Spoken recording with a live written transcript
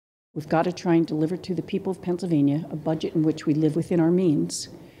We've got to try and deliver to the people of Pennsylvania a budget in which we live within our means,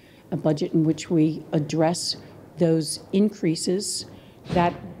 a budget in which we address those increases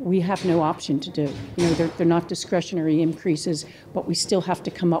that we have no option to do. They're not discretionary increases, but we still have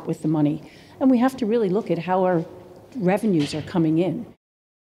to come up with the money. And we have to really look at how our revenues are coming in.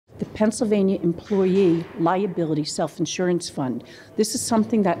 The Pennsylvania Employee Liability Self-Insurance Fund. This is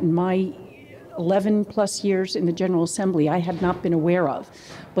something that in my 11 plus years in the General Assembly I had not been aware of,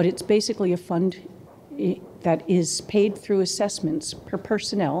 but it's basically a fund that is paid through assessments per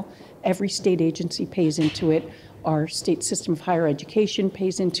personnel. Every state agency pays into it. Our state system of higher education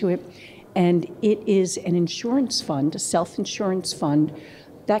pays into it. And it is an insurance fund, a self-insurance fund,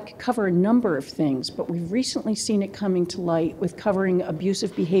 that could cover a number of things, but we've recently seen it coming to light with covering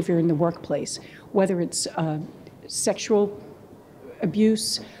abusive behavior in the workplace, whether it's sexual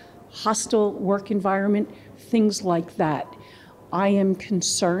abuse, hostile work environment, things like that. I am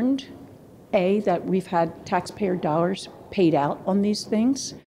concerned, A, that we've had taxpayer dollars paid out on these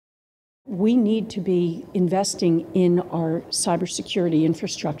things. We need to be investing in our cybersecurity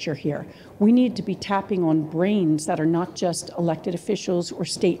infrastructure here. We need to be tapping on brains that are not just elected officials or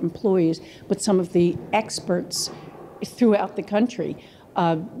state employees, but some of the experts throughout the country.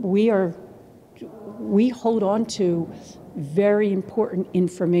 We hold on to very important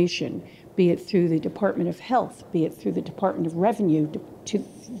information, be it through the Department of Health, be it through the Department of Revenue, to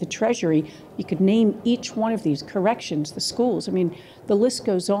the Treasury. You could name each one of these, corrections, the schools. I mean, the list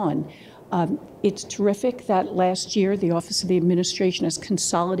goes on. It's terrific that last year the Office of the Administration has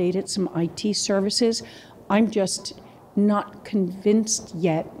consolidated some IT services. I'm just not convinced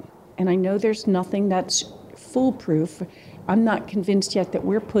yet, and I know there's nothing that's foolproof. I'm not convinced yet that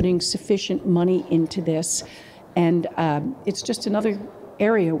we're putting sufficient money into this. And it's just another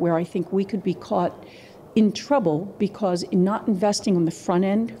area where I think we could be caught in trouble because in not investing on the front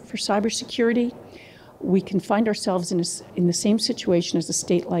end for cybersecurity, we can find ourselves in the same situation as a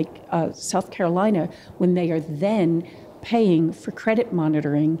state like South Carolina when they are then paying for credit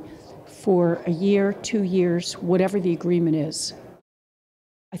monitoring for a year, 2 years, whatever the agreement is.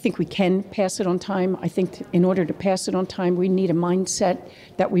 I think we can pass it on time. I think in order to pass it on time, we need a mindset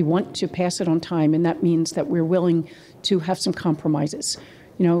that we want to pass it on time, and that means that we're willing to have some compromises.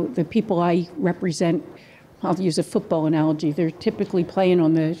 The people I represent, I'll use a football analogy, they're typically playing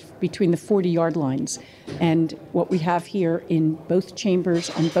between the 40-yard lines. And what we have here in both chambers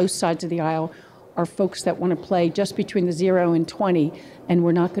on both sides of the aisle are folks that want to play just between the 0 and 20, and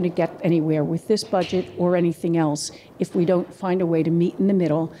we're not going to get anywhere with this budget or anything else if we don't find a way to meet in the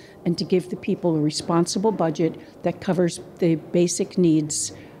middle and to give the people a responsible budget that covers the basic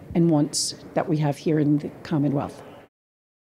needs and wants that we have here in the Commonwealth.